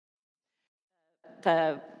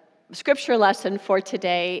the scripture lesson for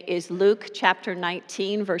today is Luke chapter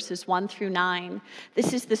 19, verses 1 through 9.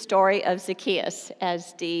 This is the story of Zacchaeus,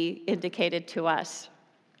 as Dee indicated to us.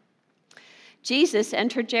 Jesus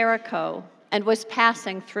entered Jericho and was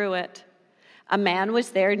passing through it. A man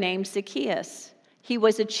was there named Zacchaeus. He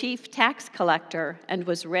was a chief tax collector and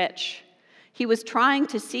was rich. He was trying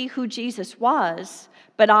to see who Jesus was,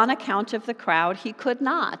 but on account of the crowd, he could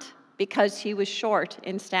not, because he was short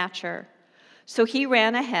in stature. So he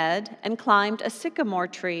ran ahead and climbed a sycamore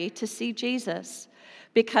tree to see Jesus,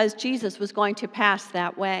 because Jesus was going to pass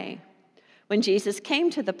that way. When Jesus came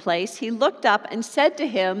to the place, he looked up and said to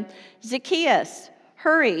him, "Zacchaeus,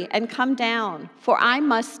 hurry and come down, for I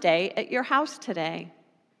must stay at your house today."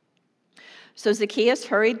 So Zacchaeus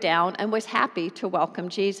hurried down and was happy to welcome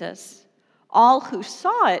Jesus. All who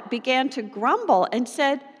saw it began to grumble and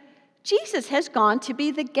said, "Jesus has gone to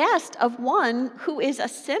be the guest of one who is a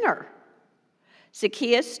sinner."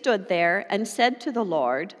 Zacchaeus stood there and said to the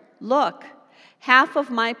Lord, "Look, half of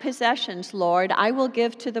my possessions, Lord, I will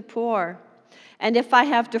give to the poor. And if I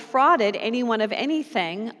have defrauded anyone of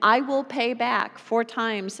anything, I will pay back 4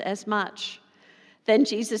 times as much." Then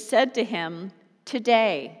Jesus said to him,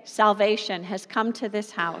 "Today salvation has come to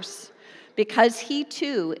this house, because he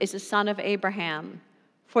too is a son of Abraham.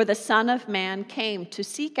 For the Son of Man came to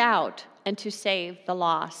seek out and to save the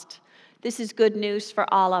lost." This is good news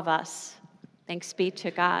for all of us. Thanks be to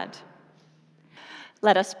God.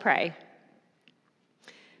 Let us pray.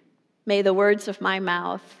 May the words of my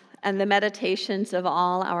mouth and the meditations of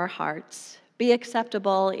all our hearts be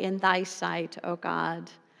acceptable in thy sight, O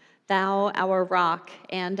God, thou our rock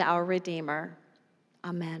and our Redeemer.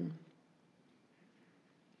 Amen.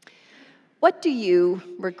 What do you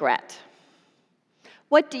regret?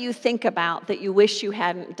 What do you think about that you wish you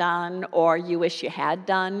hadn't done or you wish you had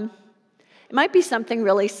done? It might be something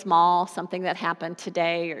really small, something that happened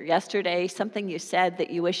today or yesterday, something you said that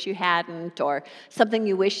you wish you hadn't, or something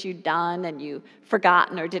you wish you'd done and you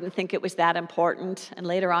forgotten or didn't think it was that important, and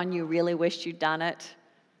later on you really wished you'd done it.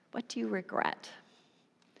 What do you regret?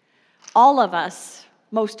 All of us,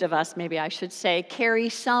 most of us maybe I should say, carry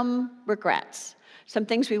some regrets. Some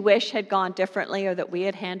things we wish had gone differently or that we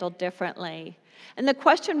had handled differently. And the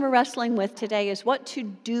question we're wrestling with today is what to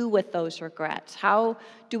do with those regrets. How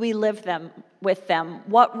do we live with them?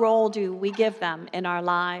 What role do we give them in our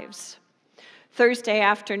lives? Thursday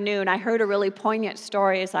afternoon, I heard a really poignant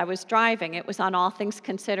story as I was driving. It was on All Things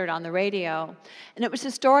Considered on the radio. And it was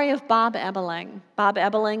the story of Bob Ebeling. Bob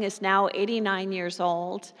Ebeling is now 89 years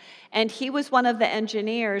old, and he was one of the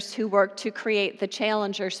engineers who worked to create the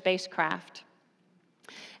Challenger spacecraft.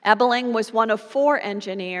 Ebeling was one of 4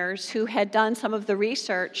 engineers who had done some of the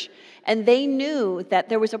research, and they knew that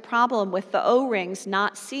there was a problem with the O-rings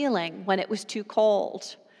not sealing when it was too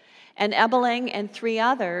cold. And Ebeling and 3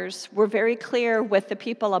 others were very clear with the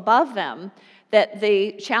people above them that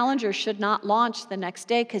the Challenger should not launch the next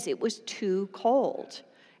day because it was too cold.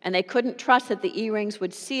 And they couldn't trust that the E-rings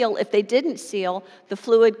would seal. If they didn't seal, the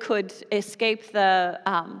fluid could escape the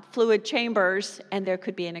fluid chambers and there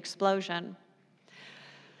could be an explosion.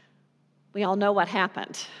 We all know what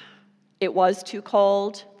happened. It was too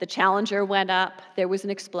cold, the Challenger went up, there was an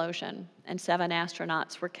explosion, and 7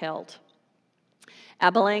 astronauts were killed.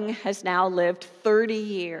 Ebeling has now lived 30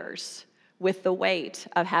 years with the weight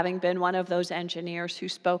of having been one of those engineers who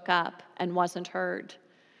spoke up and wasn't heard.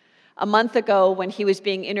 A month ago, when he was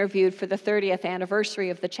being interviewed for the 30th anniversary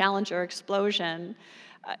of the Challenger explosion,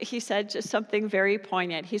 he said just something very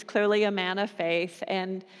poignant. He's clearly a man of faith,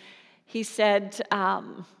 and he said,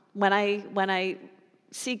 when I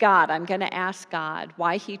see God, I'm going to ask God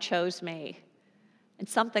why he chose me. And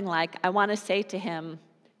something like, I want to say to him,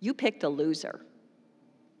 you picked a loser.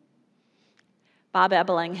 Bob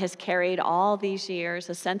Ebeling has carried all these years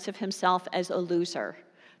a sense of himself as a loser,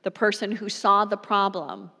 the person who saw the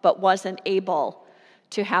problem but wasn't able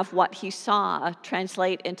to have what he saw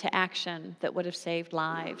translate into action that would have saved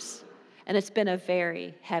lives. And it's been a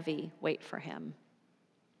very heavy weight for him.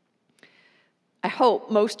 I hope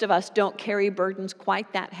most of us don't carry burdens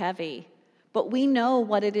quite that heavy, but we know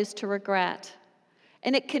what it is to regret.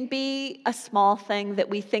 And it can be a small thing that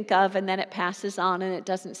we think of and then it passes on and it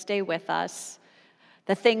doesn't stay with us.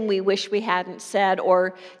 The thing we wish we hadn't said,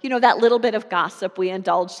 or, that little bit of gossip we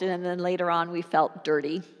indulged in and then later on we felt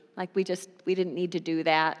dirty, like we didn't need to do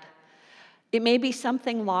that. It may be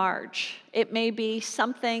something large. It may be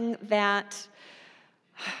something that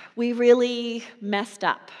we really messed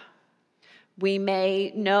up. We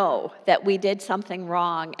may know that we did something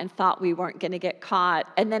wrong and thought we weren't going to get caught.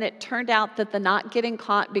 And then it turned out that the not getting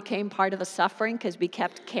caught became part of the suffering because we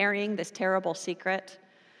kept carrying this terrible secret.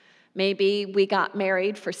 Maybe we got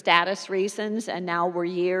married for status reasons and now we're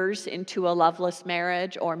years into a loveless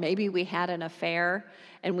marriage, or maybe we had an affair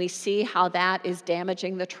and we see how that is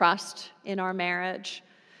damaging the trust in our marriage.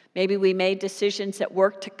 Maybe we made decisions at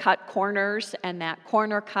work to cut corners and that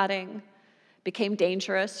corner cutting became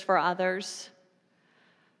dangerous for others.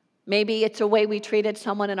 Maybe it's a way we treated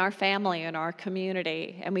someone in our family, in our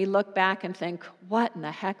community, and we look back and think, what in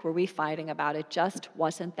the heck were we fighting about? It just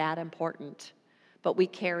wasn't that important. But we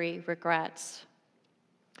carry regrets.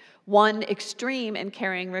 One extreme in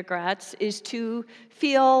carrying regrets is to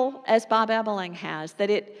feel, as Bob Ebeling has,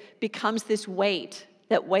 that it becomes this weight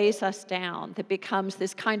that weighs us down, that becomes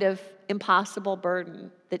this kind of impossible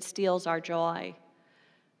burden that steals our joy.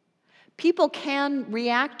 People can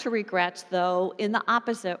react to regrets, though, in the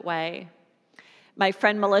opposite way. My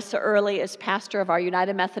friend Melissa Early is pastor of our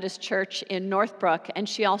United Methodist Church in Northbrook, and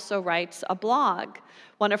she also writes a blog.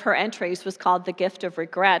 One of her entries was called The Gift of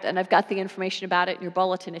Regret, and I've got the information about it in your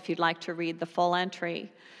bulletin if you'd like to read the full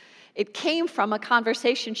entry. It came from a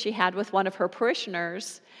conversation she had with one of her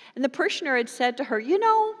parishioners, and the parishioner had said to her, "You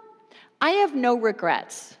know, I have no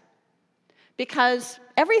regrets because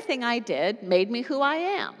everything I did made me who I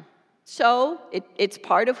am. So it's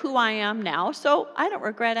part of who I am now, so I don't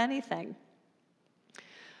regret anything."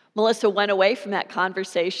 Melissa went away from that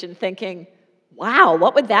conversation thinking, wow,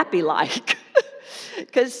 what would that be like?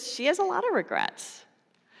 Because she has a lot of regrets.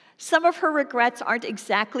 Some of her regrets aren't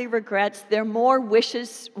exactly regrets. They're more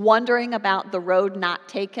wishes, wondering about the road not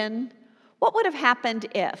taken. What would have happened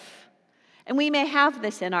if? And we may have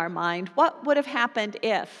this in our mind. What would have happened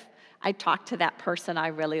if I talked to that person I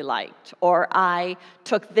really liked? Or I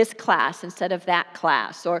took this class instead of that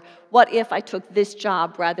class? Or what if I took this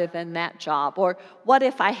job rather than that job? Or what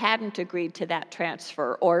if I hadn't agreed to that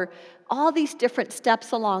transfer? Or all these different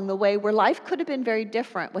steps along the way where life could have been very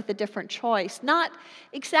different with a different choice. Not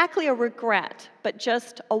exactly a regret, but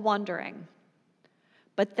just a wondering.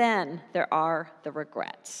 But then there are the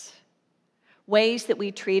regrets. Ways that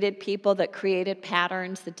we treated people that created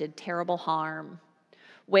patterns that did terrible harm.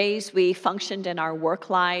 Ways we functioned in our work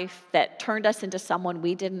life that turned us into someone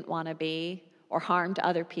we didn't want to be or harmed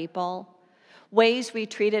other people. Ways we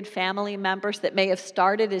treated family members that may have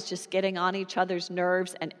started as just getting on each other's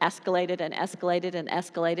nerves and escalated and escalated and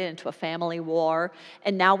escalated into a family war,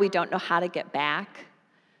 and now we don't know how to get back.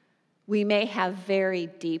 We may have very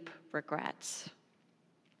deep regrets.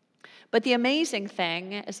 But the amazing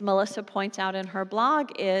thing, as Melissa points out in her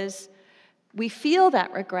blog, is we feel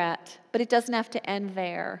that regret, but it doesn't have to end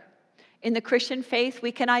there. In the Christian faith,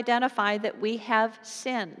 we can identify that we have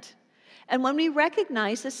sinned. And when we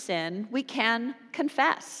recognize a sin, we can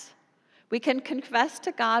confess. We can confess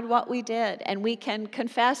to God what we did, and we can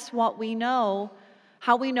confess what we know,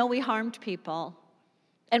 how we know we harmed people.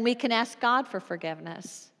 And we can ask God for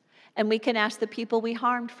forgiveness. And we can ask the people we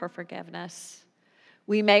harmed for forgiveness.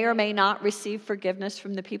 We may or may not receive forgiveness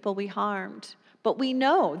from the people we harmed, but we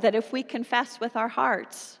know that if we confess with our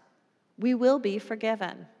hearts, we will be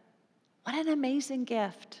forgiven. What an amazing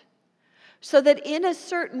gift. So that in a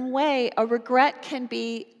certain way, a regret can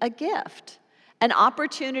be a gift, an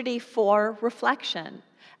opportunity for reflection,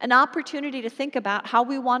 an opportunity to think about how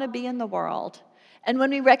we want to be in the world. And when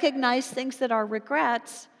we recognize things that are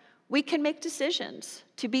regrets, we can make decisions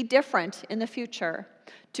to be different in the future,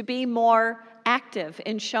 to be more active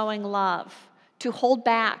in showing love, to hold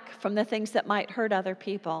back from the things that might hurt other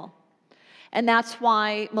people. And that's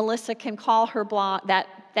why Melissa can call her blog,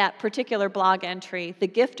 that particular blog entry, The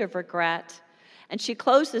Gift of Regret. And she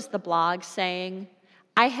closes the blog saying,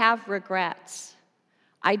 I have regrets.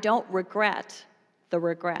 I don't regret the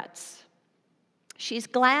regrets. She's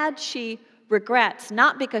glad she regrets,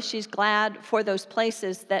 not because she's glad for those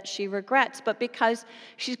places that she regrets, but because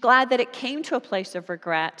she's glad that it came to a place of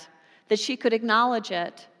regret, that she could acknowledge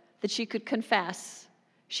it, that she could confess,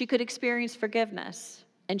 she could experience forgiveness,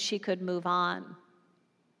 and she could move on.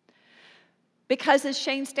 Because as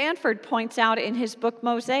Shane Stanford points out in his book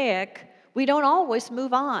Mosaic, we don't always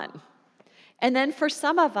move on. And then for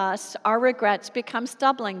some of us, our regrets become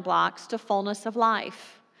stumbling blocks to fullness of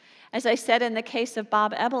life. As I said in the case of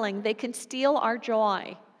Bob Ebeling, they can steal our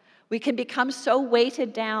joy. We can become so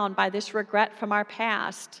weighted down by this regret from our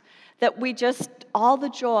past that all the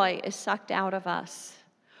joy is sucked out of us.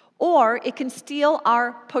 Or it can steal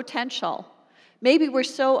our potential. Maybe we're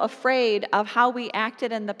so afraid of how we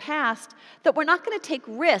acted in the past that we're not going to take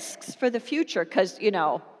risks for the future because,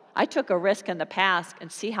 I took a risk in the past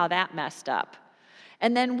and see how that messed up.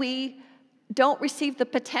 And then we don't receive the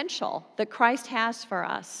potential that Christ has for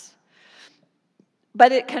us.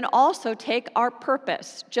 But it can also take our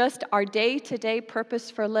purpose, just our day-to-day purpose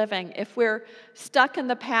for living. If we're stuck in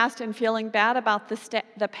the past and feeling bad about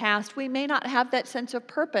the past, we may not have that sense of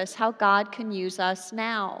purpose, how God can use us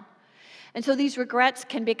now. And so these regrets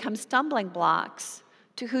can become stumbling blocks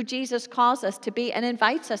to who Jesus calls us to be and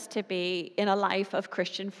invites us to be in a life of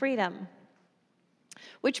Christian freedom.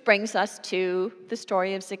 Which brings us to the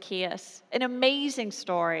story of Zacchaeus, an amazing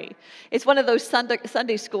story. It's one of those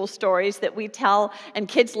Sunday school stories that we tell, and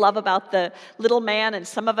kids love about the little man, and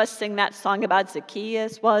some of us sing that song about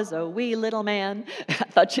Zacchaeus was a wee little man. I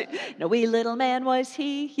thought, a wee little man was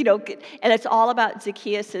he, and it's all about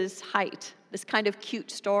Zacchaeus' height, this kind of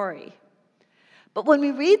cute story. But when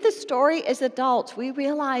we read the story as adults, we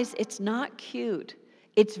realize it's not cute.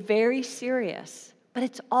 It's very serious, but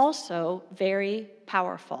it's also very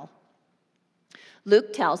powerful.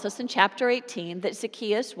 Luke tells us in chapter 18 that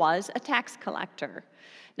Zacchaeus was a tax collector.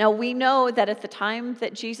 Now, we know that at the time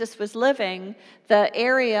that Jesus was living, the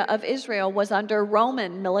area of Israel was under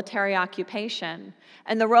Roman military occupation,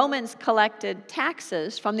 and the Romans collected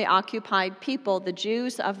taxes from the occupied people, the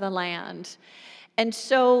Jews of the land. And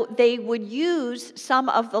so they would use some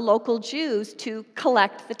of the local Jews to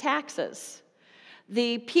collect the taxes.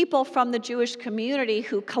 The people from the Jewish community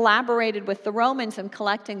who collaborated with the Romans in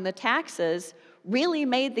collecting the taxes really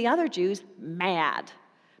made the other Jews mad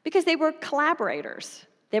because they were collaborators.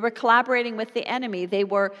 They were collaborating with the enemy. They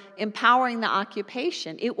were empowering the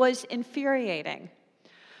occupation. It was infuriating.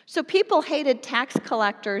 So people hated tax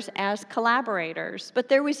collectors as collaborators, but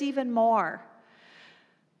there was even more.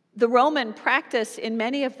 The Roman practice in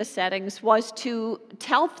many of the settings was to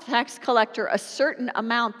tell the tax collector a certain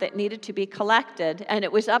amount that needed to be collected, and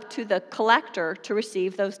it was up to the collector to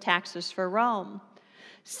receive those taxes for Rome.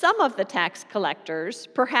 Some of the tax collectors,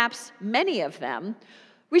 perhaps many of them,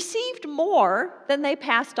 received more than they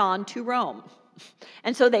passed on to Rome.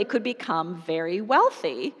 And so they could become very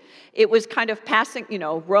wealthy. It was kind of passing,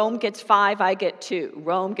 Rome gets 5, I get 2.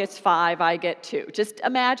 Rome gets 5, I get 2. Just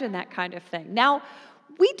imagine that kind of thing. Now,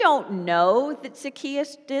 we don't know that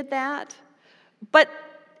Zacchaeus did that, but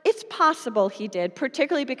it's possible he did,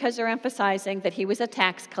 particularly because they're emphasizing that he was a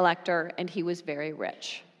tax collector and he was very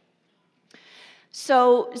rich.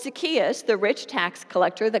 So Zacchaeus, the rich tax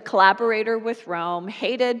collector, the collaborator with Rome,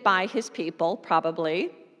 hated by his people,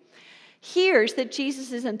 probably, hears that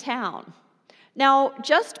Jesus is in town. Now,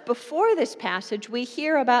 just before this passage, we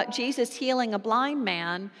hear about Jesus healing a blind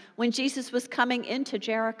man when Jesus was coming into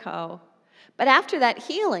Jericho. But after that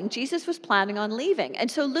healing, Jesus was planning on leaving.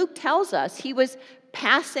 And so Luke tells us he was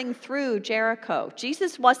passing through Jericho.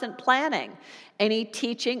 Jesus wasn't planning any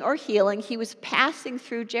teaching or healing. He was passing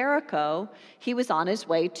through Jericho. He was on his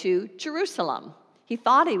way to Jerusalem. He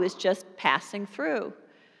thought he was just passing through.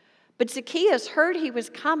 But Zacchaeus heard he was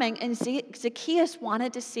coming, and Zacchaeus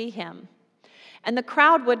wanted to see him. And the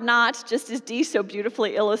crowd would not, just as Dee so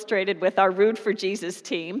beautifully illustrated with our Root for Jesus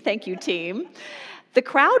team, thank you, team, the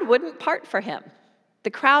crowd wouldn't part for him. The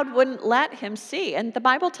crowd wouldn't let him see, and the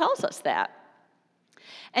Bible tells us that.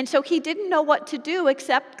 And so he didn't know what to do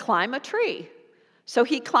except climb a tree. So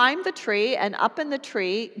he climbed the tree, and up in the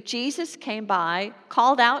tree, Jesus came by,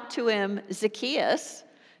 called out to him, Zacchaeus.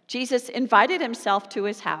 Jesus invited himself to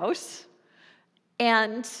his house,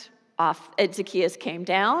 and Zacchaeus came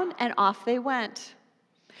down, and off they went.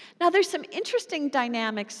 Now, there's some interesting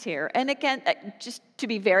dynamics here. And again, just to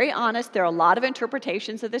be very honest, there are a lot of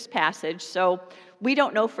interpretations of this passage, so we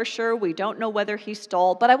don't know for sure. We don't know whether he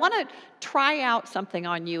stole. But I want to try out something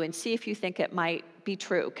on you and see if you think it might be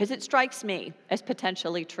true, because it strikes me as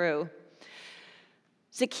potentially true.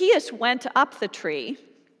 Zacchaeus went up the tree.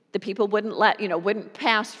 The people wouldn't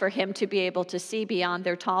pass for him to be able to see beyond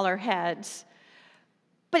their taller heads.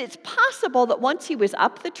 But it's possible that once he was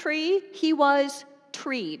up the tree, he was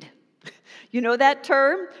treed. You know that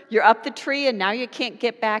term? You're up the tree and now you can't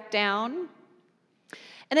get back down.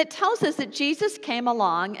 And it tells us that Jesus came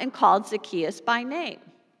along and called Zacchaeus by name.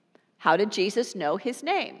 How did Jesus know his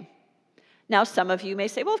name? Now, some of you may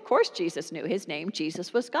say, well, of course Jesus knew his name.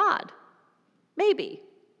 Jesus was God. Maybe.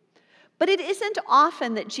 But it isn't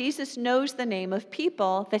often that Jesus knows the name of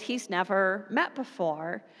people that he's never met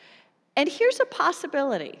before. And here's a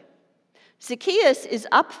possibility. Zacchaeus is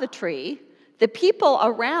up the tree. The people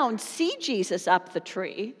around see Jesus up the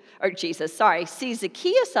tree, see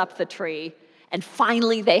Zacchaeus up the tree, and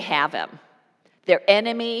finally they have him. Their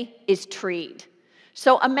enemy is treed.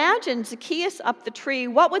 So imagine Zacchaeus up the tree.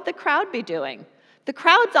 What would the crowd be doing? The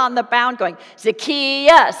crowd's on the bound going,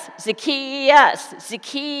 Zacchaeus, Zacchaeus,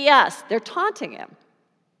 Zacchaeus. They're taunting him.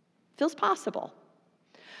 Feels possible.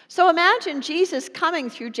 So imagine Jesus coming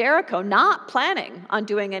through Jericho, not planning on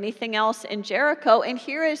doing anything else in Jericho, and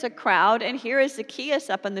here is a crowd, and here is Zacchaeus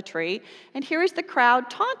up in the tree, and here is the crowd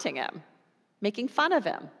taunting him, making fun of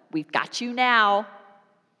him. We've got you now.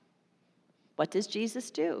 What does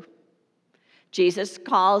Jesus do? Jesus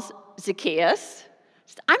calls Zacchaeus.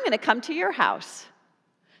 Says, I'm going to come to your house.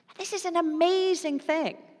 This is an amazing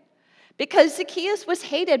thing because Zacchaeus was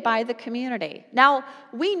hated by the community. Now,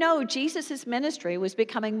 we know Jesus' ministry was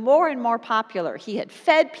becoming more and more popular. He had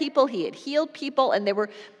fed people, he had healed people, and there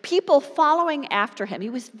were people following after him.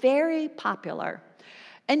 He was very popular.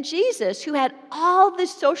 And Jesus, who had all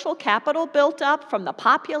this social capital built up from the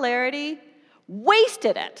popularity,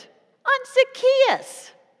 wasted it on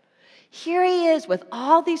Zacchaeus. Here he is with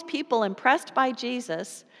all these people impressed by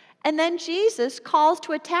Jesus, and then Jesus calls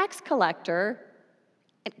to a tax collector,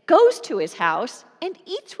 and goes to his house, and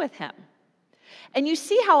eats with him. And you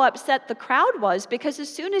see how upset the crowd was, because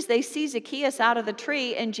as soon as they see Zacchaeus out of the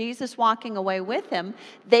tree and Jesus walking away with him,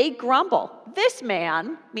 they grumble. This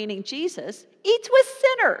man, meaning Jesus, eats with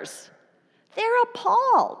sinners. They're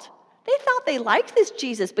appalled. They thought they liked this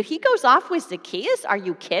Jesus, but he goes off with Zacchaeus? Are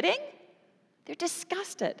you kidding? They're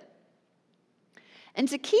disgusted. And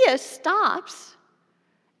Zacchaeus stops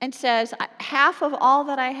and says, half of all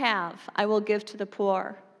that I have, I will give to the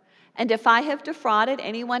poor. And if I have defrauded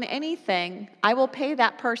anyone anything, I will pay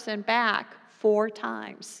that person back 4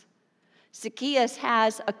 times. Zacchaeus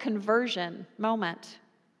has a conversion moment.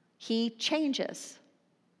 He changes.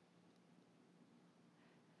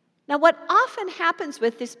 Now, what often happens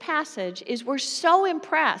with this passage is we're so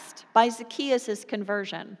impressed by Zacchaeus'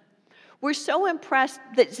 conversion. We're so impressed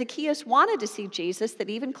that Zacchaeus wanted to see Jesus that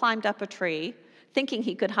he even climbed up a tree, thinking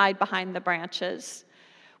he could hide behind the branches.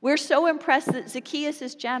 We're so impressed that Zacchaeus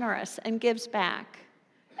is generous and gives back.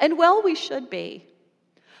 And well, we should be.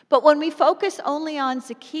 But when we focus only on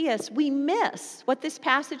Zacchaeus, we miss what this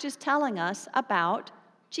passage is telling us about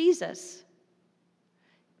Jesus.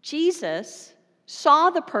 Jesus saw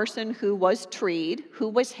the person who was treed, who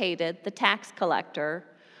was hated, the tax collector,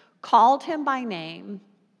 called him by name,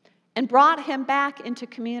 and brought him back into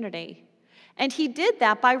community. And he did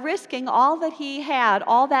that by risking all that he had,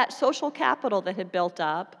 all that social capital that had built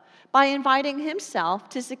up, by inviting himself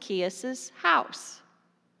to Zacchaeus' house.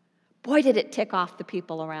 Boy, did it tick off the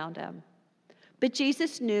people around him. But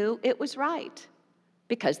Jesus knew it was right,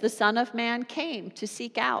 because the Son of Man came to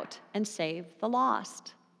seek out and save the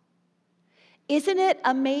lost. Isn't it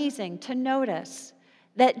amazing to notice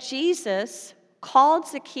that Jesus called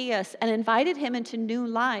Zacchaeus and invited him into new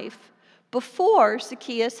life before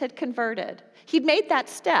Zacchaeus had converted? He'd made that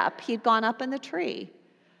step. He'd gone up in the tree.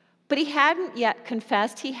 But he hadn't yet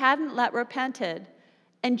confessed. He hadn't yet repented.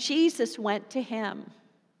 And Jesus went to him.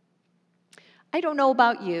 I don't know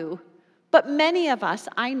about you, but many of us,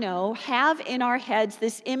 I know, have in our heads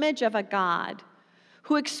this image of a God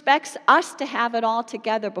who expects us to have it all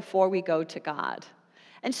together before we go to God.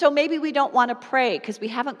 And so maybe we don't want to pray because we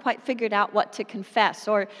haven't quite figured out what to confess.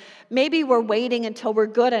 Or maybe we're waiting until we're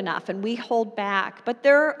good enough and we hold back. But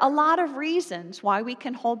there are a lot of reasons why we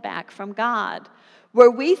can hold back from God,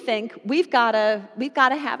 where we think we've got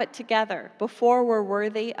to have it together before we're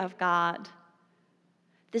worthy of God.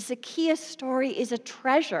 The Zacchaeus story is a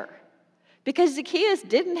treasure because Zacchaeus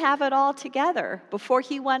didn't have it all together before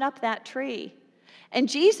he went up that tree. And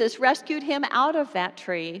Jesus rescued him out of that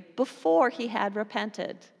tree before he had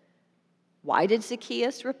repented. Why did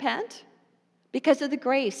Zacchaeus repent? Because of the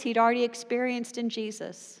grace he'd already experienced in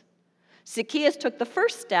Jesus. Zacchaeus took the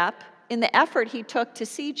first step in the effort he took to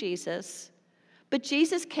see Jesus, but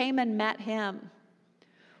Jesus came and met him.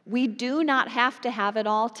 We do not have to have it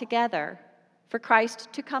all together for Christ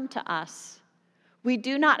to come to us. We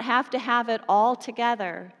do not have to have it all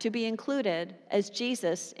together to be included as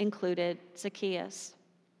Jesus included Zacchaeus.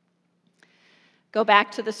 Go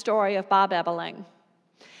back to the story of Bob Ebeling.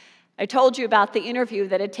 I told you about the interview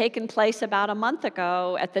that had taken place about a month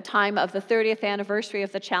ago at the time of the 30th anniversary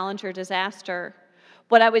of the Challenger disaster.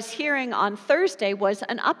 What I was hearing on Thursday was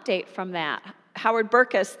an update from that. Howard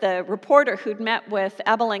Burkus, the reporter who'd met with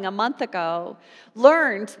Ebeling a month ago,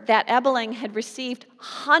 learned that Ebeling had received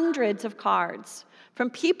hundreds of cards from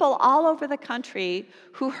people all over the country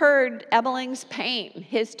who heard Ebeling's pain,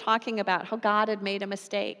 his talking about how God had made a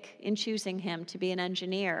mistake in choosing him to be an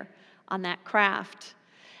engineer on that craft.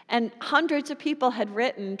 And hundreds of people had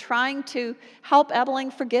written trying to help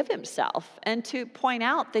Ebeling forgive himself and to point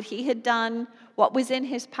out that he had done what was in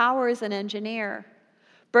his power as an engineer.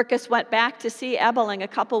 Burkus went back to see Ebeling a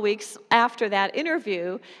couple weeks after that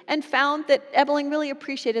interview and found that Ebeling really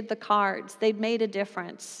appreciated the cards. They'd made a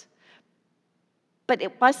difference. But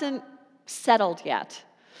it wasn't settled yet.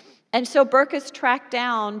 And so Berkus tracked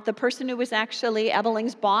down the person who was actually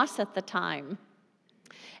Ebeling's boss at the time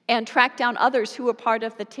and tracked down others who were part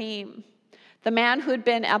of the team. The man who had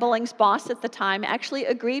been Ebeling's boss at the time actually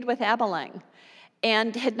agreed with Ebeling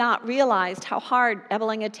and had not realized how hard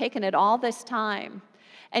Ebeling had taken it all this time.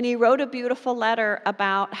 And he wrote a beautiful letter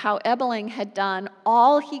about how Ebeling had done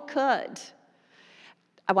all he could.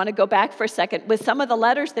 I want to go back for a second. With some of the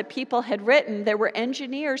letters that people had written, there were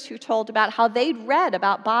engineers who told about how they'd read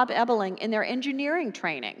about Bob Ebeling in their engineering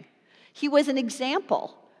training. He was an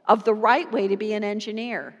example of the right way to be an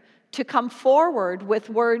engineer, to come forward with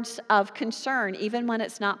words of concern, even when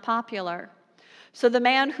it's not popular. So the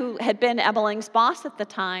man who had been Ebeling's boss at the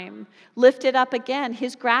time lifted up again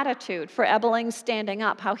his gratitude for Ebeling standing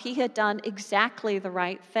up, how he had done exactly the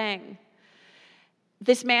right thing.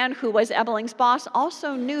 This man who was Ebeling's boss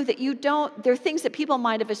also knew that there are things that people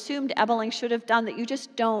might have assumed Ebeling should have done that you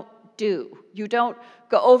just don't do. You don't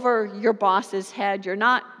go over your boss's head. You're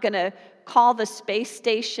not going to call the space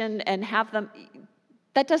station and have them.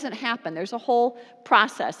 That doesn't happen. There's a whole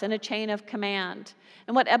process and a chain of command.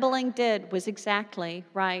 And what Ebeling did was exactly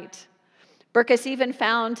right. Berkus even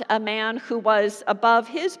found a man who was above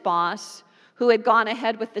his boss who had gone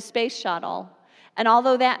ahead with the space shuttle. And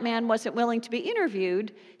although that man wasn't willing to be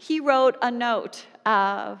interviewed, he wrote a note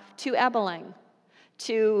to Ebeling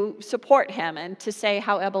to support him and to say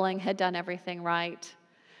how Ebeling had done everything right.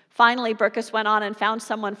 Finally, Berkus went on and found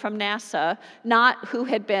someone from NASA, not who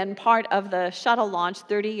had been part of the shuttle launch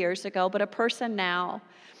 30 years ago, but a person now.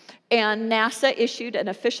 And NASA issued an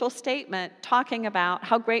official statement talking about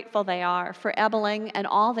how grateful they are for Ebeling and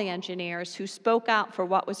all the engineers who spoke out for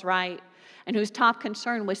what was right and whose top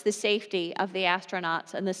concern was the safety of the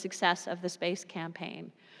astronauts and the success of the space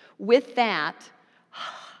campaign. With that,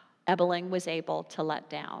 Ebeling was able to let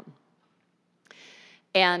down.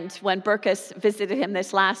 And when Berkus visited him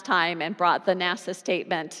this last time and brought the NASA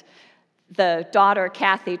statement, the daughter,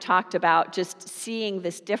 Kathy, talked about just seeing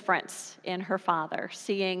this difference in her father,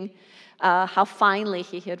 seeing how finally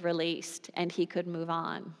he had released and he could move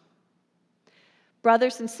on.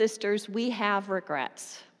 Brothers and sisters, we have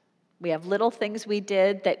regrets. We have little things we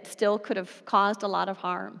did that still could have caused a lot of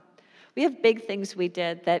harm. We have big things we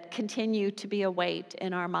did that continue to be a weight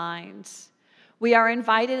in our minds. We are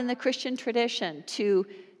invited in the Christian tradition to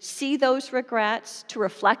see those regrets, to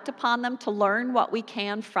reflect upon them, to learn what we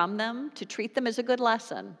can from them, to treat them as a good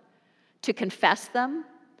lesson, to confess them,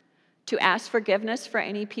 to ask forgiveness for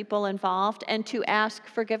any people involved, and to ask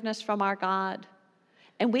forgiveness from our God.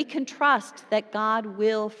 And we can trust that God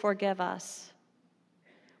will forgive us.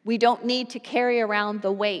 We don't need to carry around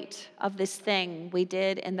the weight of this thing we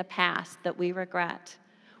did in the past that we regret.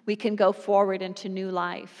 We can go forward into new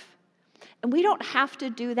life. And we don't have to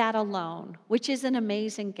do that alone, which is an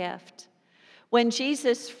amazing gift. When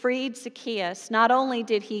Jesus freed Zacchaeus, not only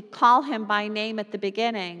did he call him by name at the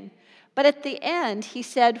beginning, but at the end he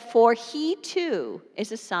said, "For he too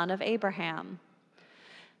is a son of Abraham."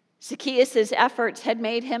 Zacchaeus' efforts had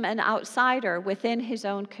made him an outsider within his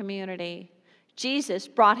own community. Jesus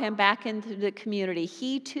brought him back into the community.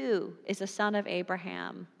 He too is a son of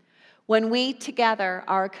Abraham. When we together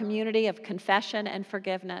are a community of confession and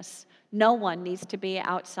forgiveness, no one needs to be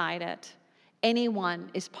outside it. Anyone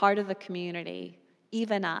is part of the community,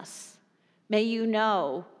 even us. May you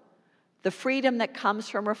know the freedom that comes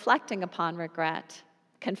from reflecting upon regret,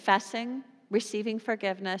 confessing, receiving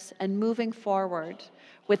forgiveness, and moving forward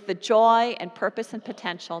with the joy and purpose and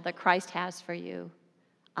potential that Christ has for you.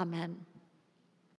 Amen.